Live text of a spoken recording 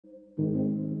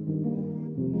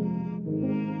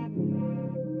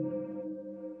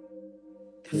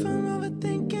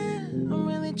thinking I'm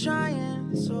really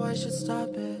trying, so I should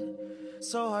stop it.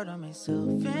 So hard on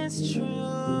myself, it's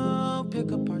true.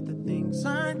 Pick apart the things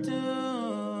I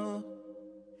do.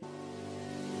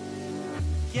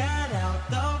 Get out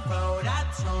the road, I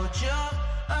told you.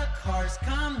 A car's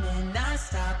coming, I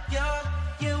stop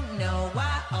you. You know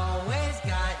I always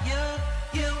got you.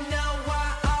 You know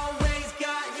I always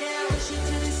got you. Push you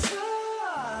to the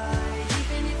side,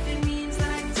 even if it means that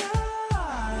I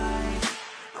die.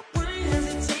 I wouldn't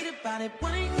hesitate about it,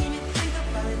 wouldn't even think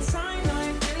about it. I know I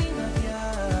really love you.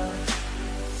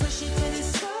 Push you to the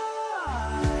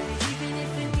side, even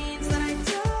if it means that I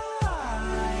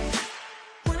die.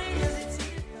 Wouldn't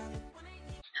hesitate about it, wouldn't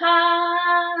even...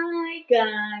 Hi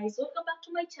guys, welcome back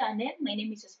to my channel. My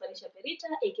name is Esparisha Perita,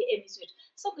 aka Miss WIT.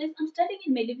 So guys, I'm standing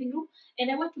in my living room and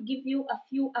I want to give you a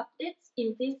few updates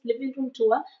in this living room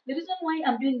tour. The reason why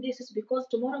I'm doing this is because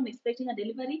tomorrow I'm expecting a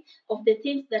delivery of the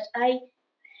things that I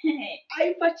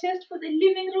purchased for the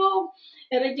living room,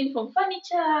 ranging from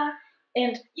furniture,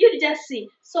 and you'll just see.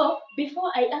 So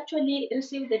before I actually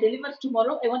receive the delivery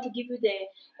tomorrow, I want to give you the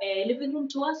living room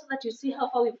tour so that you see how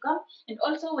far we've come. And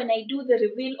also when I do the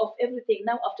reveal of everything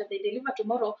now after they deliver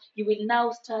tomorrow, you will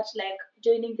now start like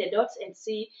joining the dots and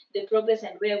see the progress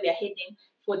and where we are heading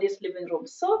for this living room.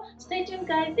 So stay tuned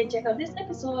guys and check out this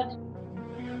episode.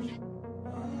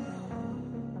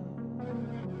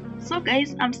 So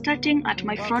guys, I'm starting at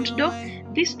my front door.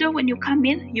 This door, when you come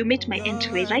in, you meet my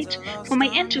entryway, right? For my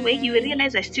entryway, you will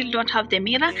realize I still don't have the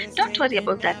mirror. Don't worry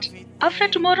about that. After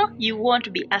tomorrow, you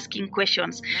won't be asking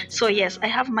questions. So yes, I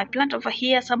have my plant over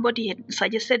here. Somebody had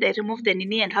suggested I remove the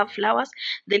nini and have flowers,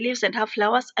 the leaves and have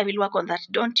flowers. I will work on that.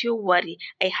 Don't you worry.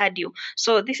 I heard you.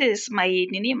 So this is my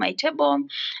nini, my table,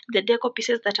 the deco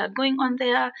pieces that are going on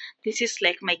there. This is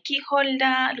like my key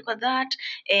holder. Look at that.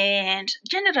 And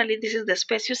generally, this is the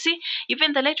space. You see,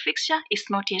 even the light fixture is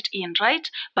not yet in, right?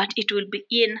 But it will be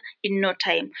in no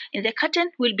time. And the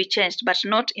curtain will be changed, but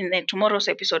not in the tomorrow's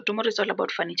episode. Tomorrow is all about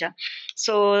furniture.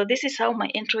 So this is how my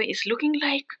entry is looking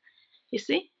like. You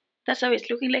see? That's how it's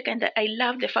looking like. And I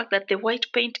love the fact that the white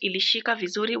paint ilishika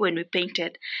vizuri when we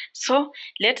painted. So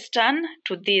let's turn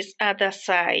to this other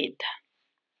side.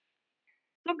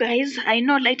 So guys, I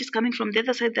know light is coming from the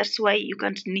other side, that's why you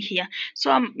can't hear.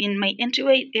 So I'm in my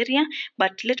entryway area,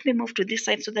 but let me move to this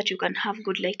side so that you can have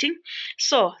good lighting.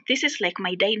 So this is like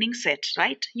my dining set,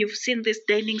 right? You've seen this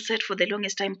dining set for the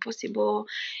longest time possible.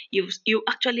 You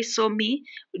actually saw me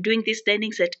doing this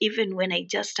dining set even when I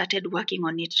just started working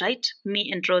on it, right?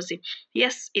 Me and Rosie.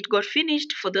 Yes, it got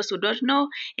finished for those who don't know.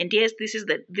 And yes, this is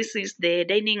the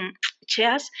dining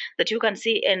chairs that you can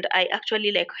see, and I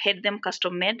actually like had them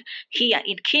custom made here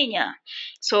in Kenya.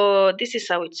 So this is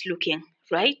how it's looking,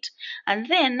 right? And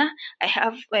then I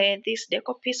have this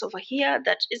deco piece over here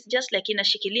that is just like in a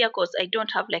shikilia because I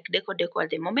don't have like deco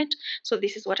at the moment. So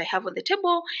this is what I have on the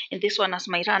table, and this one as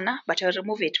my runner, but I'll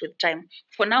remove it with time.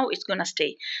 For now, it's gonna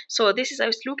stay. So this is how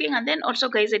it's looking. And then also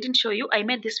guys, I didn't show you, I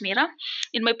made this mirror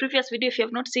in my previous video. If you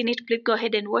have not seen it, please go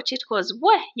ahead and watch it, because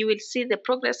you will see the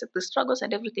progress, the struggles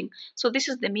and everything. So this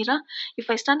is the mirror. If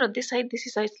I stand on this side, this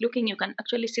is how it's looking. You can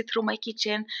actually see through my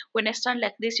kitchen. When I stand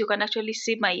like this, you can actually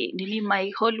see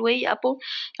my hallway apple,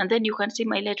 and then you can see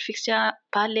my light fixture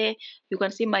pale. You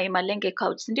can see my malenge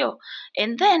couch, ndio.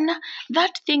 And then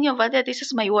that thing over there, this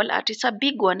is my wall art. It's a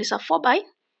big one. It's a 4x3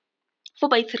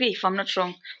 if I'm not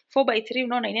wrong. 4x3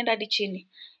 unaona inaenda hadi chini.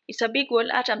 It's a big wall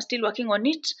art. I'm still working on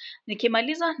it.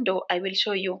 Nikimaliza ndo I will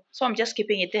show you. So I'm just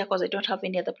keeping it there because I don't have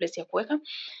any other place ya kuweka.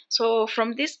 So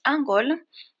from this angle,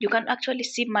 you can actually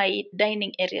see my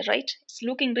dining area, right? It's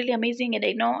looking really amazing, and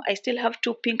I know I still have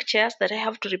 2 pink chairs that I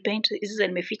have to repaint. Hizi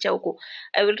nimeficha huko.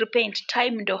 I will repaint.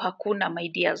 Time ndo hakuna, my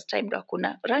dears. Time ndo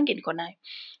hakuna. Rangi niko nayo.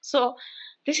 So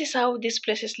this is how this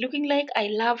place is looking like. I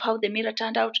love how the mirror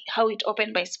turned out, how it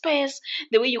opened my space,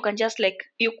 the way you can just like,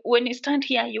 when you stand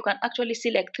here, you can actually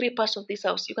see like 3 parts of this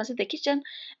house. You can see the kitchen,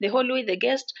 the hallway, the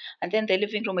guest, and then the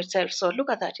living room itself. So look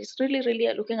at that. It's really,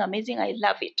 really looking amazing. I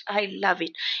love it. I love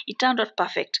it. It turned out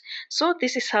perfect. So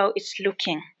this is how it's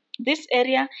looking. This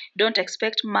area, don't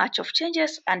expect much of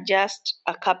changes, and just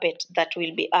a carpet that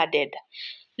will be added.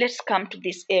 Let's come to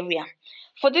this area.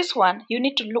 For this one, you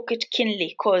need to look at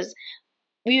keenly, because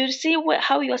you see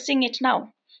how you are seeing it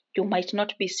now. You might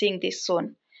not be seeing this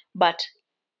soon, but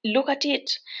look at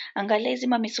it. Angalia hizi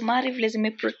mamisumari vile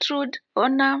zime protrude.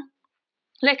 Ona,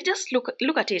 like just look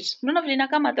at it. Unaona vile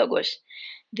inakaa madhogosh.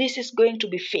 This is going to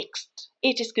be fixed.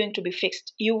 It is going to be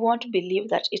fixed. You won't believe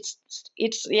that it's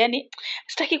yani,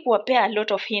 sitaki kuwapea a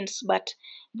lot of hints, but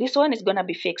this one is gonna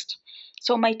be fixed.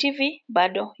 So my TV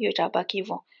bado hiyo itabaki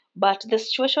hivyo. but the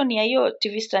situation ya hiyo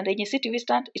TV stand yenye si TV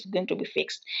stand is going to be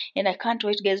fixed, and I can't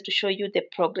wait guys to show you the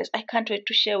progress. I can't wait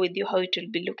to share with you how it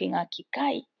will be looking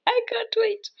akikai. I can't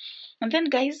wait. And then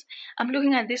guys, I'm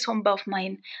looking at this home bar of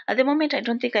mine. At the moment, I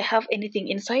don't think I have anything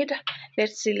inside.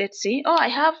 Let's see. Oh, I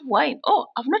have wine. Oh,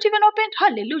 I've not even opened.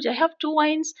 Hallelujah. I have 2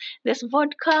 wines. There's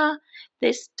vodka.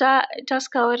 There's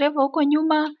Tusker, whatever, huko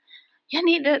nyuma.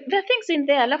 Yani, the things in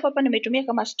there. Alafu hapa nimetumia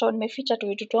kama store. Nimeficha tu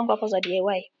vitu wangu hapo za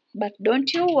DIY. But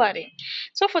don't you worry.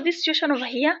 So for this situation over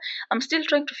here, I'm still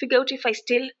trying to figure out if I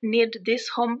still need this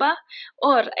home bar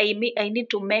or I need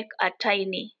to make a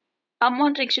tiny. I'm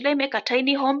wondering, should I make a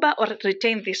tiny home bar or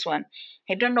retain this one?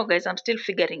 I don't know, guys. I'm still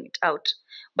figuring it out.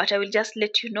 But I will just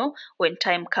let you know when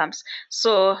time comes.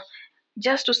 So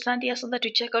just to stand here so that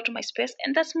you check out my space.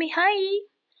 And that's me. Hi.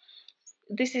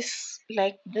 This is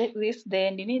like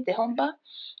the home bar.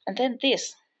 And then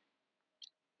this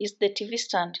is the TV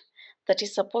stand that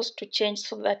is supposed to change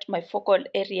so that my focal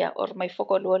area or my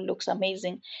focal wall looks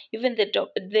amazing. Even the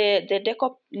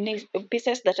decor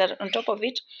pieces that are on top of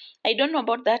it, I don't know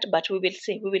about that, but we will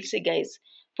see. We will see, guys.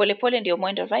 Pole pole ndio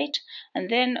mwendo, right? And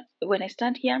then when I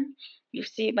stand here, you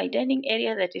see my dining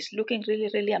area that is looking really,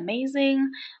 really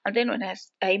amazing. And then when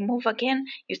I move again,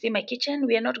 you see my kitchen.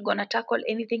 We are not gonna tackle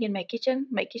anything in my kitchen.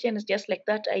 My kitchen is just like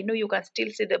that. I know you can still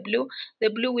see the blue. The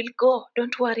blue will go.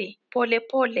 Don't worry. Pole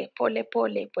pole, pole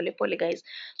pole, pole pole, guys.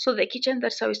 So the kitchen,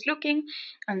 that's how it's looking.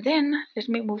 And then let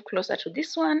me move closer to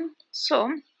this one. So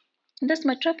that's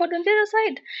my tripod on the other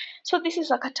side. So this is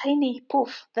like a tiny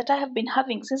poof that I have been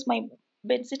having since my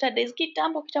bed sitter days.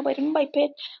 Kitambo. I remember I paid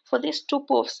for these 2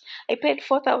 poofs. I paid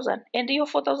 4,000. And hiyo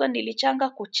 4,000 nilichanga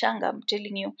kuchanga, I'm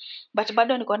telling you. But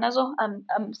bado niko nazo.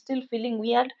 I'm still feeling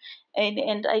weird.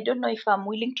 And I don't know if I'm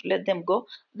willing to let them go.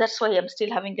 That's why I'm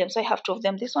still having them. So I have 2 of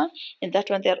them. This one and that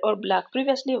one, they're all black.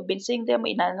 Previously, I've been seeing them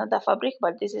in another fabric,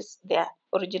 but this is their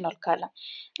original color.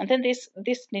 And then this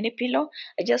nini pillow,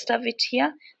 I just have it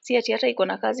here. Si ati hata iko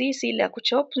na kazi, si ile ya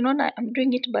kuchop. Unaona, I'm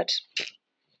doing it, but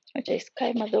acha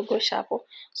isikae madogo shapo.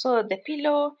 So the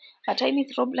pillow, a tiny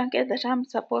throw blanket that I'm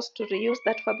supposed to reuse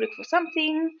that fabric for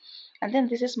something. And then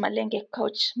this is malenge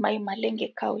couch, my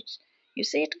malenge couch. You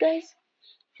see it, guys?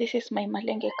 This is my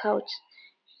malenge couch.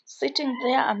 Sitting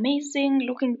there, amazing,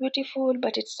 looking beautiful,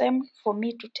 but it's time for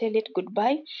me to tell it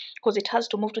goodbye because it has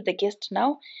to move to the guest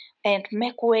now and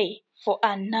make way for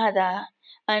another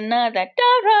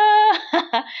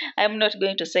Tara. I'm not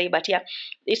going to say, but yeah,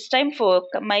 it's time for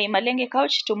my malenge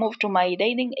couch to move to my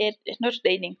dining, not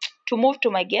dining, to move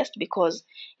to my guest because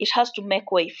it has to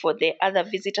make way for the other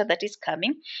visitor that is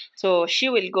coming. So she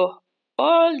will go.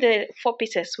 All the 4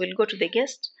 pieces will go to the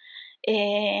guest,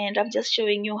 and I'm just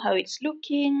showing you how it's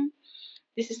looking.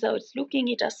 This is how it's looking.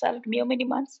 It has served me how many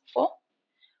months?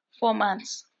 4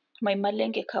 months. My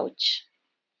malenge couch.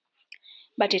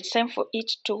 But it's time for it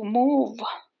to move.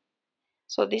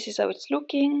 So this is how it's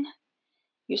looking.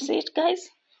 You see it, guys?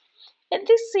 And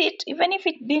this seat, even if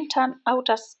it didn't turn out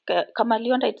as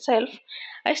Kamalionda itself,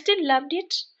 I still loved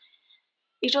it.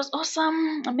 It was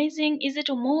awesome, amazing, easy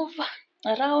to move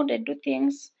around and do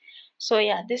things. So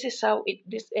yeah, this is how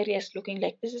this area is looking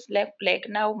like. This is like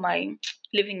now my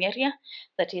living area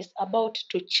that is about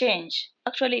to change.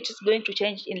 Actually, it is going to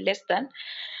change in less than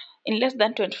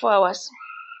 24 hours.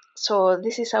 So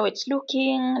this is how it's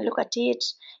looking. Look at it.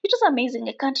 It was amazing.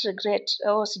 I can't regret.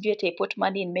 Oh, sijui I put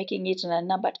money in making it,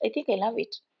 but I think I love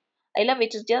it. I love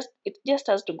it. It just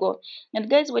has to go. And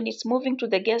guys, when it's moving to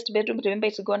the guest bedroom, remember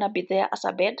it's gonna be there as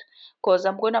a bed because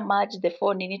I'm gonna merge the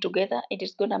 4 nini together. It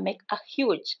is gonna make a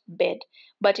huge bed,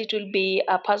 but it will be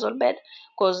a puzzle bed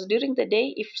because during the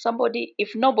day, if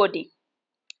nobody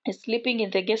is sleeping in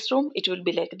the guest room, it will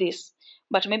be like this,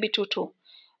 but maybe two.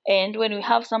 And when we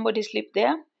have somebody sleep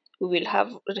there, we will have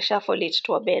reshuffle it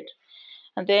to a bed,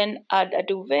 and then add a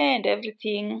duvet and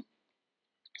everything.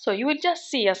 So you will just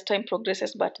see as time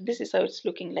progresses, but this is how it's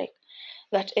looking like,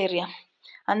 that area.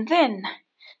 And then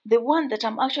the one that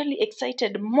I'm actually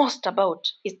excited most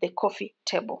about is the coffee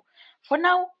table. For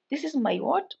now, this is my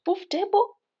what? Poof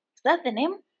table? Is that the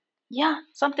name? Yeah,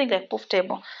 something like poof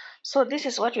table. So this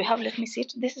is what we have. Let me see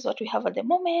it. This is what we have at the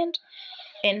moment.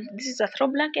 And this is a throw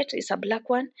blanket. It's a black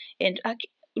one. And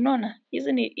unaona,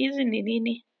 hizi ni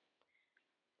nini?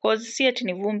 Cause si ati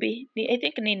ni vumbi. I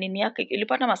think ni nini yake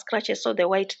ilipata ma scratches, so the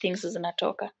white things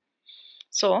zinatoka.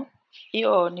 So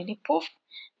hiyo nini poof,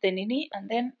 the nini, and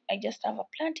then I just have a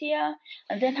plant here.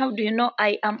 And then how do you know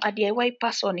I am a DIY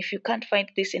person if you can't find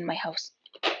this in my house?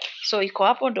 So iko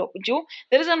hapo ndo juu.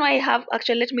 The reason why I have,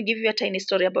 actually let me give you a tiny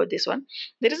story about this one.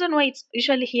 The reason why it's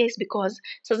usually here is because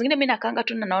saa zingine mimi nakanga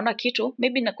tu na naona kitu,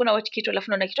 maybe nakuna watch kitu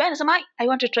alafu naona kitu, nasema I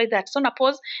want to try that. So na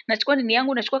pause, nachukua nini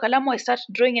yangu, nachukua kalamu, I start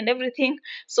drawing and everything.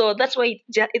 So that's why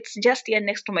it's just here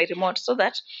next to my remote, so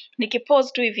that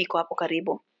nikipause tu hivi iko hapo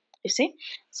karibu. You see?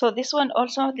 So this one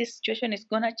also, this situation is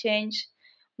gonna change.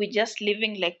 We're just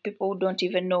living like people who don't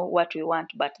even know what we want.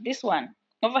 But this one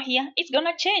over here, it's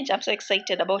gonna change. I'm so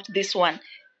excited about this one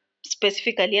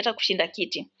specifically, hata kushinda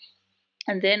kiti.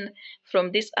 And then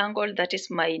from this angle, that is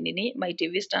my my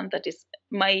TV stand. That is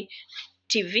my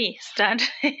TV stand.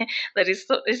 That is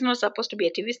so, it's not supposed to be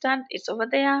a TV stand. It's over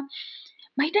there.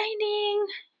 My dining.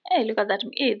 Hey, look at that.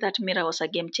 Hey, that mirror was a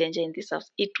game changer in this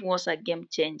house. It was a game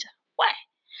changer. Why?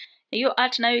 Hiyo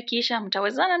art nayo ikiisha,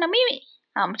 mtawezana na mimi?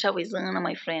 Mtawezana,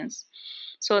 my friends.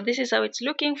 So this is how it's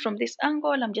looking from this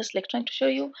angle. I'm just like trying to show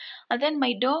you. And then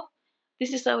my door,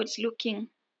 this is how it's looking.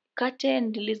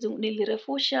 Curtain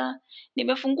nilirefusha,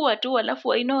 nimefungua tu,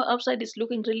 alafu I know outside is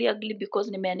looking really ugly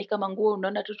because nimeanika manguo,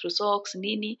 unaona tu socks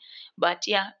nini, but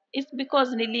yeah, it's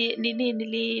because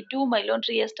nili do my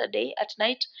laundry yesterday at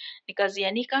night,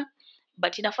 nikazianika,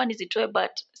 but inafaa nizitoe,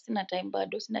 but sina time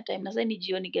bado, sina time. Na sasa ni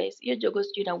jioni guys, hiyo jogo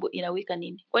sijui inawika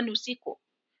nini, kwani usiku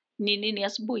ni nini,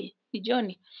 asubuhi ni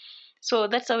jioni. So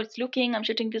that's how it's looking. I'm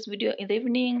shooting this video in the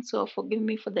evening, so forgive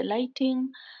me for the lighting.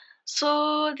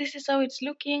 So this is how it's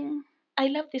looking. I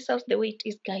love this house the way it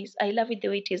is, guys. I love it the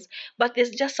way it is. But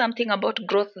there's just something about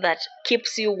growth that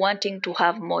keeps you wanting to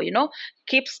have more, you know,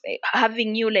 keeps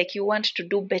having you like you want to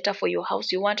do better for your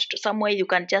house. You want to somewhere you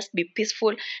can just be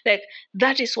peaceful. Like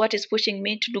that is what is pushing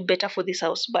me to do better for this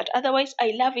house. But otherwise,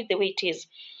 I love it the way it is.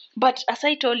 But as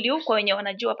I told you, kwa wenye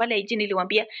wanajua pale IG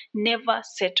niliwaambia never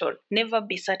settle, never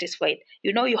be satisfied.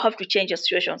 You know, you have to change your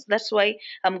situations. That's why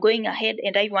I'm going ahead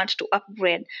and I want to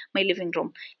upgrade my living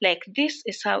room. Like this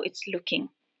is how it's looking.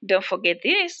 Don't forget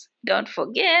this. Don't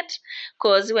forget,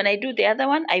 because when I do the other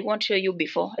one, I won't show you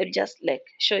before. I'll just like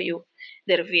show you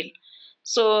the reveal.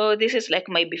 So this is like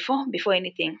my before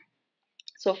anything.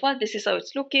 So far, this is how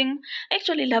it's looking. I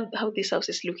actually love how this house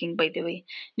is looking, by the way.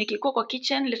 Nikikuwa kwa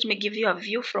kitchen, let me give you a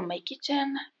view from my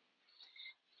kitchen.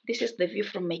 This is the view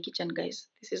from my kitchen, guys.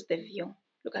 This is the view.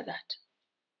 Look at that.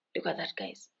 Look at that,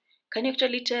 guys. Can you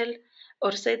actually tell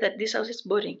or say that this house is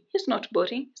boring? It's not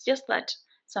boring. It's just that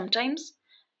sometimes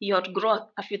you outgrow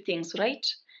a few things, right?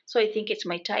 So I think it's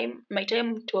my time. My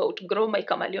time to outgrow my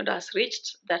Kamaleonda has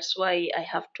reached. That's why I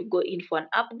have to go in for an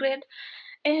upgrade.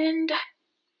 And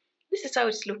this is how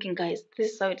it's looking, guys.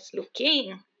 This is how it's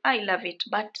looking. I love it.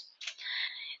 But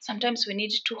sometimes we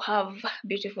need to have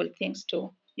beautiful things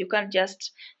too. You can't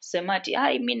just say, Mati,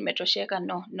 I mean metosheka.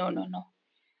 No, no, no, no.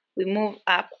 We move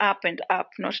up and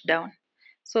up, not down.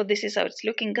 So this is how it's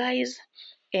looking, guys.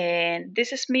 And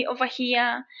this is me over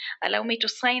here. Allow me to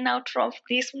sign out from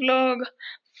this vlog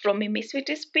from Mimi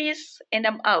Sweetest Peace. And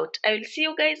I'm out. I will see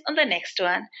you guys on the next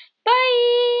one.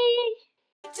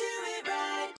 Bye. Do it right.